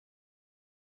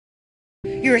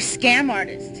You're a scam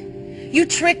artist. You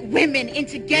trick women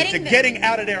into getting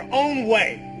out of their own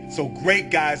way. So great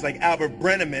guys like Albert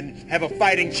Brenneman have a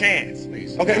fighting chance.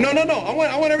 Please. Okay, no. I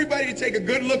want everybody to take a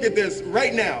good look at this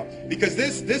right now. Because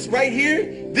this right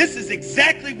here, this is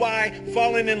exactly why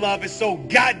falling in love is so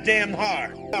goddamn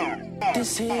hard.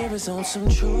 This here is on some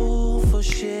truthful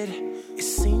shit. It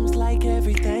seems like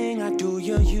everything I do,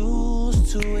 you're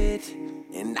used to it.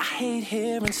 And I hate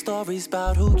hearing stories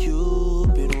about who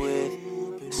you've been with.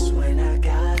 It's when I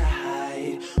gotta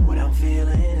hide what I'm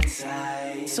feeling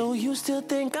inside. So you still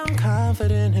think I'm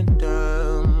confident and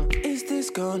dumb? Is this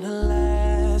gonna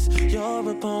last? You're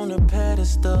up on a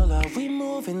pedestal, are we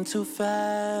moving too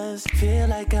fast? Feel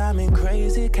like I'm in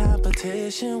crazy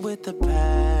competition with the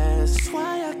past. That's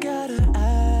why I gotta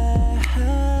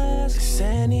ask, is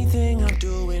anything I'm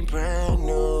doing brand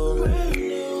new?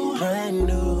 Brand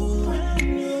new,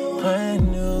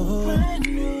 brand new, brand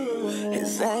new.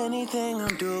 Is anything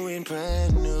I'm doing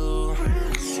brand new?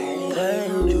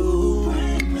 Brand new,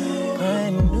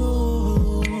 brand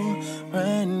new,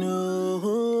 brand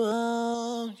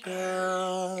new,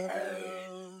 yeah.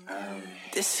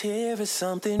 This here is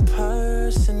something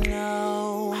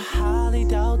personal. I highly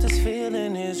doubt this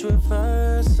feeling is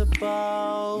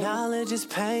reversible. Knowledge is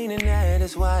pain and that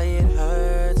is why it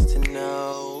hurts to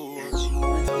know.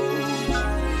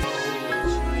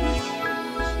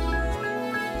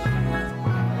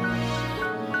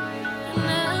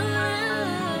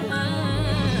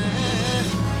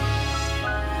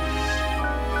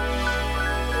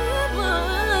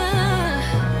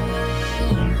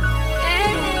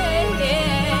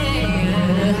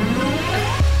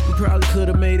 Probably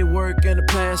could've made it work in a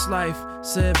past life.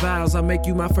 Said vows, I'll make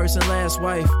you my first and last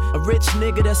wife. A rich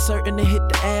nigga that's certain to hit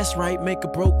the ass right. Make a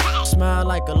broke smile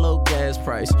like a low gas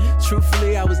price.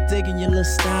 Truthfully, I was digging your little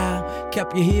style.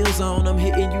 Kept your heels on, I'm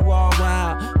hitting you all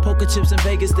wild. Poker chips in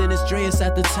Vegas, then it's drinks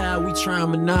at the tile. We try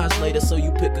Minaj later, so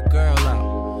you pick a girl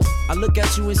out. I look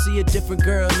at you and see a different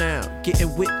girl now. Getting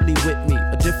Whitley with me,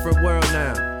 a different world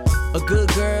now. A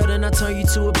good girl, then I turn you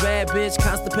to a bad bitch.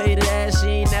 Constipated ass, she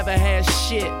ain't never had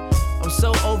shit. I'm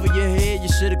so over your head, you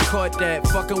should've caught that.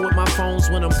 Fucking with my phones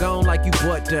when I'm gone like you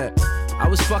bought that. I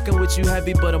was fucking with you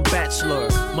heavy, but I'm bachelor.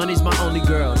 Money's my only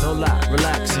girl, no lie,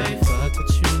 relaxing. I ain't fuck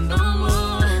with you no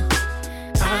more.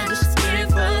 I just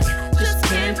can't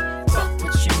fuck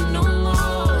with you no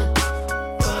more.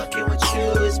 Fucking with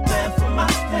you is bad for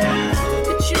my head. Fuck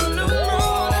with you no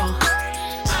more.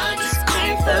 I just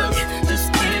can't fuck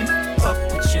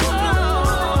with you no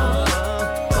more.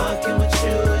 Fucking with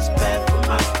you is bad for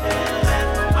my head.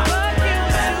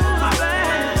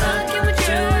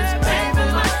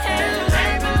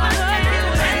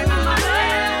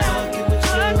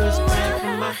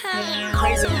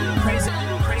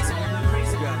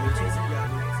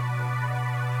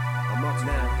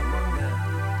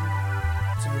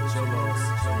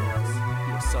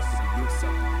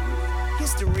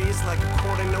 History is like a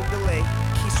quarter, no delay.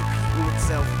 Keeps repeating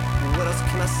itself. But what else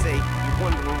can I say? You're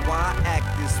wondering why I act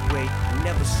this way.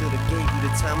 Never should've gave you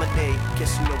the time of day.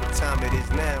 Guess you know what time it is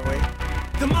now, eh?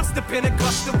 There must have been a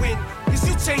gust of wind, cause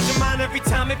you change your mind every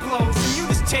time it blows. And you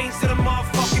just changed to the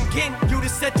motherfucking kin. You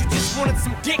just said you just wanted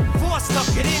some dick before I stuck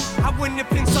it in. I wouldn't have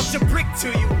been such a brick to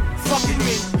you. Fucking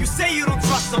men, you say you don't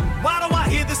trust them. Why do I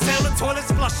hear the sound of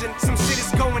toilets flushing? Some shit is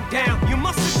going down. You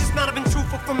must have just not have been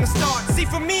truthful from the start. See,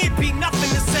 for me it'd be nothing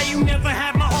to say you never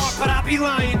had my heart, but I'd be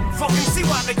lying. Fucking see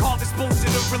why they call this bullshit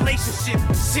a relationship.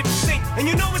 Shit sink, and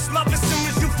you know it's love as soon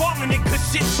as you fall in it, cause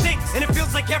shit stinks. And it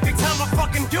feels like every time I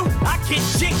fucking do, I get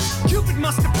jinxed. Cupid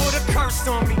must have put a curse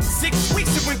on me. 6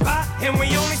 weeks it went by, and we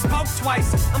only spoke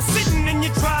twice. I'm sitting in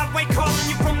your driveway calling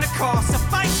you from the car.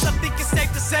 Suffice, I think it's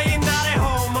safe to say you're not at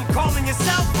home. I'm calling your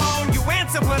cell phone, you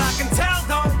answer, but I can tell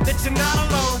though that you're not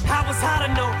alone. How was I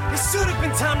to know? It should have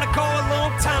been time to go a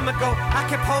long time ago. I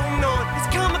kept holding on. It's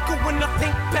comical when I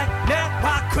think back now.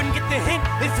 Why I couldn't get the hint.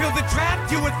 They feel the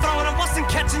draft you were throwing. I wasn't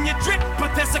catching your drip,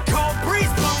 but there's a cold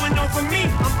breeze blowing over me.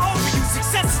 I'm over you.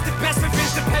 Success is the best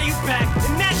revenge to pay you back,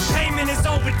 and that payment is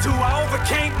overdue. I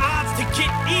overcame odds to get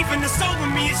even. The sober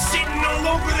me is shitting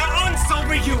all over the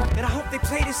unsober you. And I hope they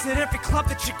play this at every club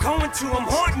that you're going to. I'm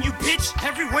haunting you, bitch.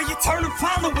 Everywhere you turn, I'm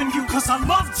following you. Cause I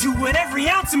loved you with every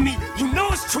ounce of me. You know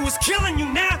it's true, it's killing you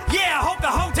now. Yeah, I hope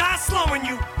the whole dies slowing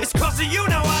you. It's cause of you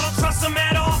now, I don't trust them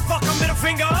at all. Fuck them, middle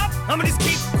finger up. I'ma just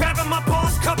keep grabbing my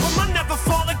balls, cup them, I'll never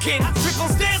fall again. I trip on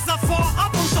stairs, I fall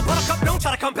up them. So buttercup, don't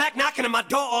try to come back knocking at my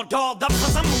door all dolled up.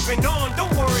 Cause I'm moving on,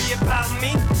 don't worry about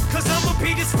me. Cause I'ma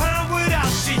be just fine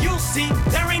without you. You'll see,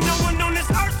 there ain't no one on this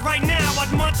earth right now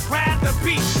I'd much rather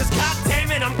be. Cause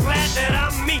goddamn it, I'm glad that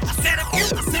I'm me. I said a few,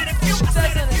 I said a few, I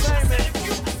said a few, I said a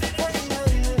few.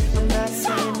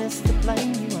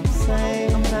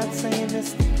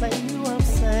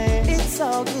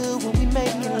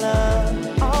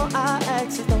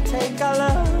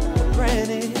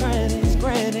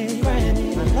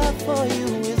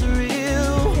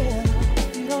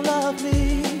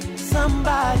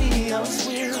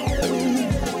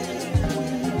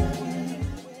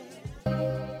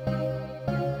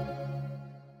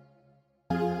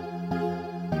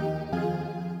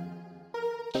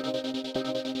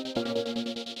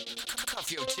 Cuff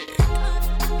your chick.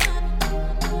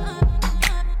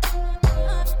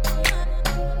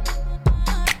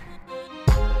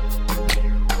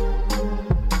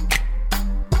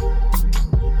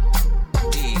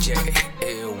 DJ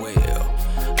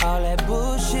L0VE. All that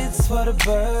bullshit's for the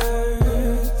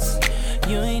birds.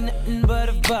 You ain't nothing but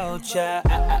a vulture.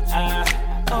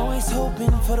 Always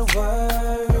hoping for the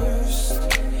worst,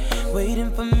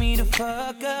 waiting for me to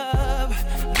fuck up.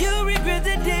 You'll regret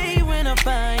the day when I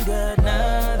find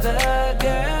another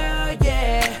girl,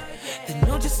 yeah. They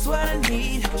know just what I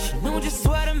need, she know just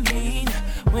what I mean.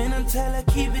 When I tell her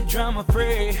keep it drama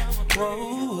free.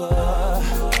 Whoa,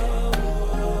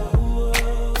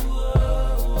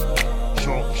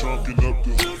 Chunking up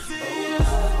the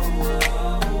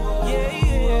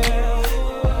yeah.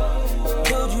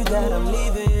 Told you that I'm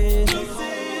leaving.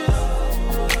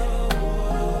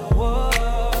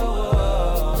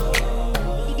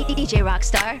 DJ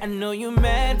Rockstar. I know you're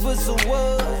mad, but so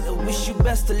what? I wish you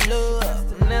best of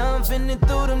luck. Now I'm finna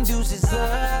throw them deuces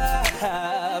up.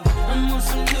 I'm on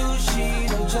some new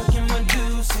shit, I'm chucking my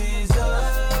deuces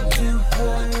up to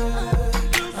her.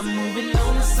 I'm moving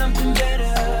on to something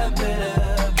better,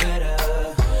 better, better.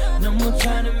 No more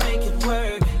trying to make it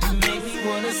work. You make me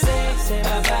wanna say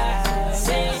bye bye.